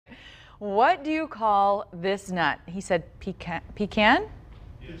What do you call this nut? He said pecan. Pecan?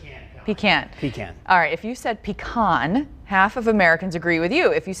 Pecan. Pecan. All right, if you said pecan, half of Americans agree with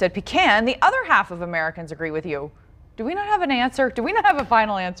you. If you said pecan, the other half of Americans agree with you. Do we not have an answer? Do we not have a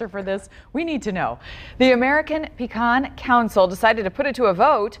final answer for this? We need to know. The American Pecan Council decided to put it to a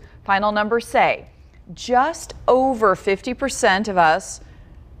vote. Final numbers say just over 50% of us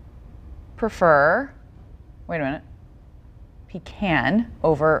prefer, wait a minute, pecan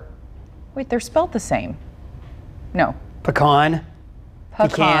over, wait, they're spelled the same. No. Pecan.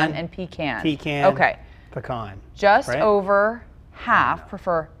 Pecan and pecan. Pecan. Okay. Pecan. Just right? over half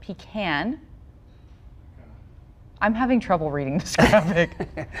prefer pecan. I'm having trouble reading this graphic.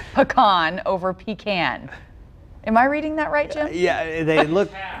 Pecan over pecan. Am I reading that right, Jim? Yeah, they look.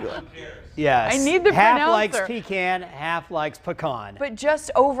 Yes. I need the half pronouncer. likes pecan, half likes pecan. But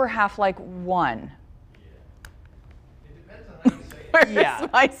just over half like one. It depends on how you say it.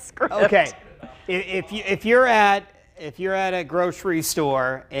 Where's my script? Okay. If you're at a grocery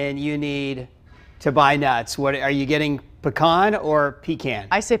store and you need to buy nuts, what are you getting? Pecan or pecan?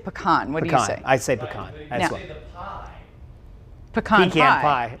 I say pecan. What pecan. do you say? I say pecan. That's Now- what. Say the pie. Pecan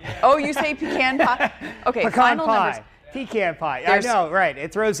pie. Oh, you say pecan pie? Okay, Pecan final pie. numbers. Pecan pie. There's- I know, right?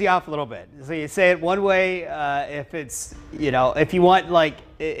 It throws you off a little bit. So you say it one way. If it's, if you want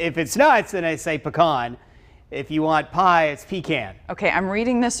if it's nuts, then I say pecan. If you want pie, it's pecan. Okay, I'm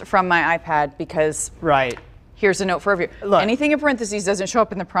reading this from my iPad because Right. here's a note for review. Look. Anything in parentheses doesn't show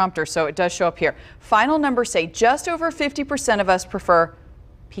up in the prompter, so it does show up here. Final numbers say just over 50% of us prefer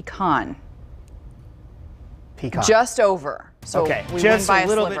pecan. Pecan. Just over. So okay. we Just win by a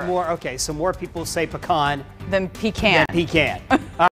little sliver. bit more. Okay. So more people say pecan Than pecan. than pecan.